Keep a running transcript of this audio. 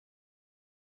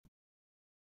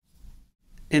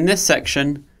In this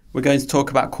section, we're going to talk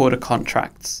about Corda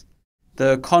contracts.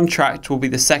 The contract will be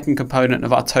the second component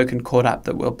of our token CorDapp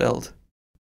that we'll build.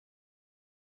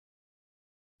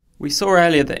 We saw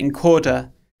earlier that in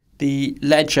Corda, the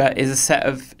ledger is a set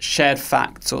of shared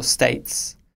facts or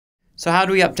states. So how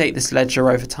do we update this ledger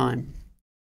over time?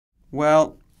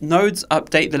 Well, nodes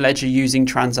update the ledger using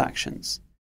transactions.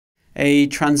 A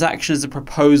transaction is a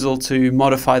proposal to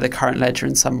modify the current ledger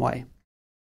in some way.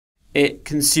 It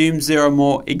consumes 0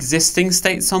 more existing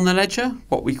states on the ledger,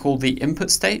 what we call the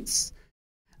input states,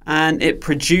 and it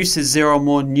produces 0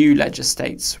 more new ledger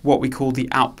states, what we call the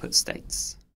output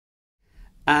states.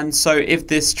 And so if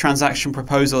this transaction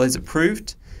proposal is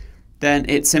approved, then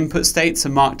its input states are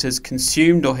marked as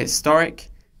consumed or historic,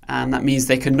 and that means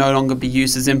they can no longer be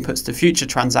used as inputs to future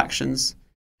transactions,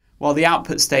 while the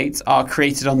output states are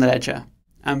created on the ledger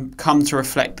and come to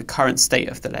reflect the current state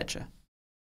of the ledger.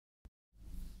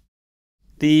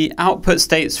 The output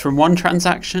states from one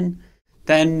transaction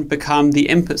then become the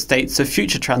input states of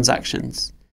future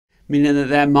transactions, meaning that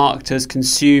they're marked as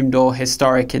consumed or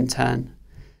historic in turn.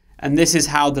 And this is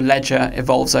how the ledger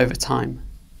evolves over time.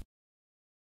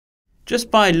 Just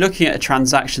by looking at a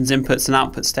transaction's inputs and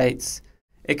output states,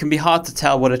 it can be hard to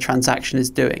tell what a transaction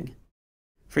is doing.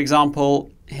 For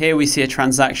example, here we see a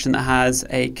transaction that has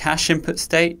a cash input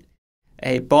state,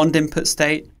 a bond input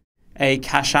state, a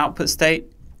cash output state,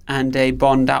 and a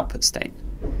bond output state.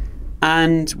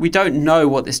 And we don't know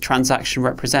what this transaction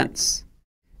represents.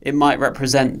 It might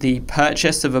represent the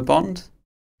purchase of a bond,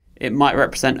 it might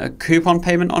represent a coupon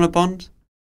payment on a bond,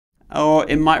 or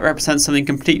it might represent something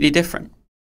completely different.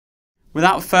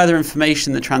 Without further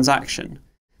information in the transaction,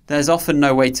 there's often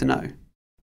no way to know.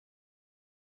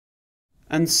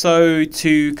 And so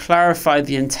to clarify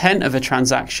the intent of a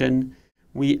transaction,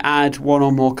 we add one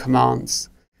or more commands.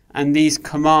 And these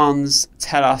commands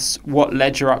tell us what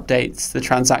ledger updates the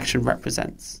transaction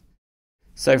represents.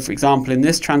 So for example, in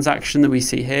this transaction that we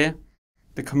see here,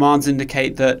 the commands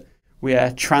indicate that we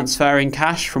are transferring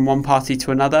cash from one party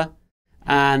to another,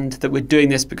 and that we're doing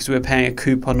this because we're paying a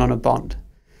coupon on a bond.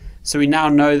 So we now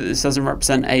know that this doesn't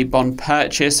represent a bond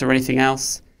purchase or anything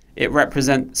else. It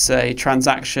represents a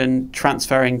transaction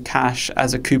transferring cash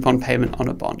as a coupon payment on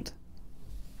a bond.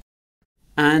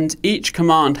 And each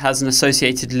command has an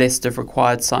associated list of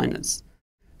required signers.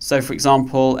 So for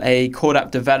example, a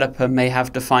CorDapp developer may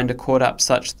have defined a CorDapp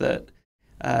such that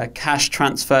cash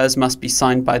transfers must be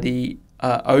signed by the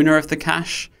owner of the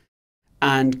cash,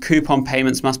 and coupon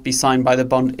payments must be signed by the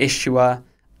bond issuer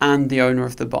and the owner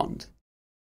of the bond.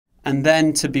 And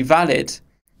then to be valid,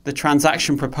 the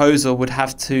transaction proposal would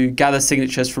have to gather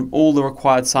signatures from all the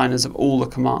required signers of all the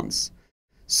commands.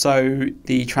 So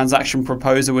the transaction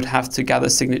proposer would have to gather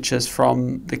signatures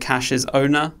from the cash's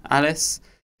owner, Alice,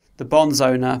 the bond's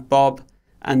owner, Bob,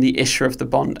 and the issuer of the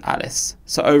bond, Alice.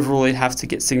 So overall, they'd have to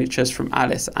get signatures from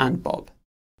Alice and Bob.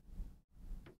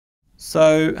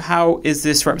 So how is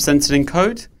this represented in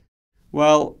code?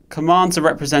 Well, commands are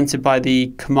represented by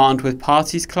the command with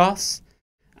parties class,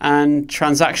 and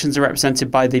transactions are represented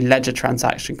by the ledger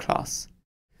transaction class.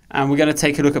 And we're going to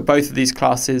take a look at both of these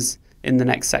classes in the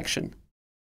next section.